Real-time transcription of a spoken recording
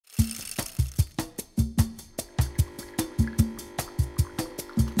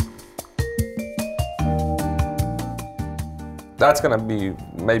That's gonna be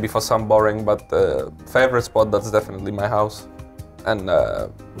maybe for some boring, but favorite spot, that's definitely my house. And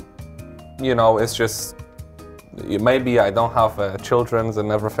you know, it's just, maybe I don't have children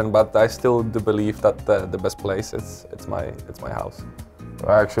and everything, but I still do believe that the best place it's my house.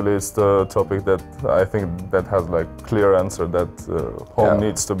 Actually, it's the topic that I think that has like clear answer that home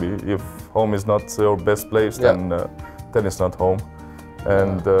needs to be. If home is not your best place, then it's not home.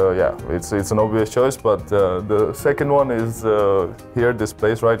 And yeah, it's an obvious choice. But the second one is here, this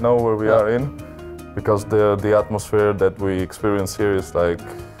place right now where we are in, because the atmosphere that we experience here is like.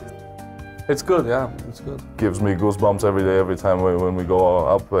 It's good, yeah, it's good. Gives me goosebumps every day, every time when we go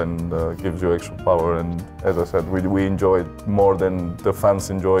up, and gives you extra power. And as I said, we enjoy it more than the fans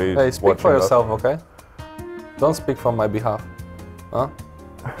enjoy. Hey, speak for yourself, okay? Don't speak for my behalf, huh?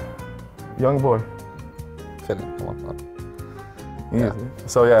 Young boy. Feeling, come on. Yeah.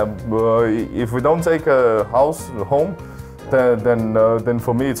 So yeah, if we don't take a house, home, then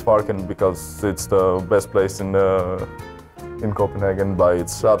for me it's Parken, because it's the best place in Copenhagen by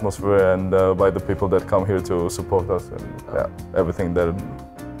its atmosphere and by the people that come here to support us, and everything that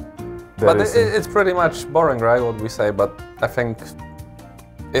but it's pretty much boring, right, what we say, but I think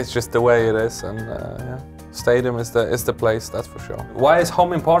it's just the way it is, and stadium is the place, that's for sure. Why is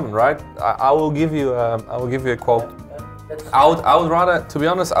home important, right? I will give you a quote. I would rather, to be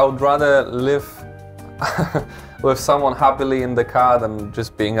honest, I would rather live with someone happily in the car than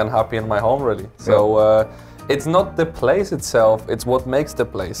just being unhappy in my home, really. So. It's not the place itself, it's what makes the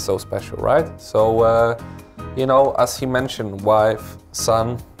place so special, right? So, you know, as he mentioned, wife,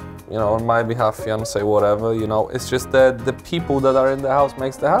 son, you know, on my behalf, fiance, whatever, you know, it's just the people that are in the house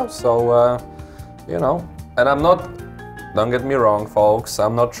makes the house. So, you know, and I'm not, don't get me wrong, folks,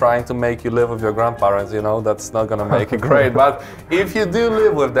 I'm not trying to make you live with your grandparents, you know, that's not gonna make it great. But if you do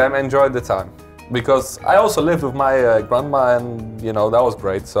live with them, enjoy the time. Because I also lived with my grandma, and, you know, that was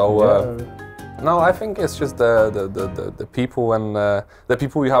great. So. No, I think it's just the people, and the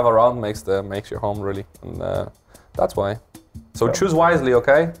people you have around makes your home, really, and that's why. So choose wisely,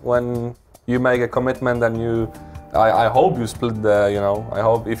 okay? When you make a commitment, and I hope you split the, you know, I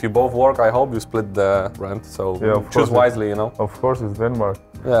hope if you both work, I hope you split the rent. So choose wisely, you know. Of course, it's Denmark.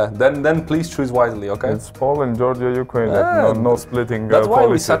 Yeah, then please choose wisely, okay? It's Poland, Georgia, Ukraine. No splitting. That's why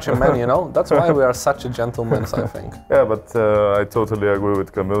we're such a man, you know. That's why we are such a gentleman, I think. Yeah, but I totally agree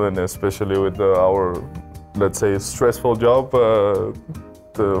with Kamil, and especially with our, let's say, stressful job.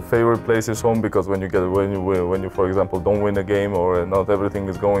 The favorite place is home, because when you for example don't win a game, or not everything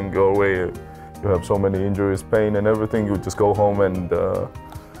is going your way, you have so many injuries, pain, and everything. You just go home and.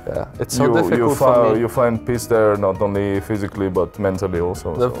 Yeah, it's so difficult for me. You find peace there, not only physically but mentally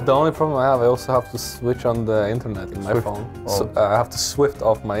also. The only problem I have, I also have to switch on the internet in my phone. So I have to Swift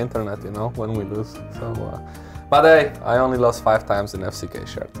off my internet, you know, when we lose. So, but hey, I only lost 5 times in FCK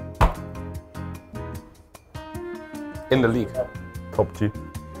shirt. In the league. Top G.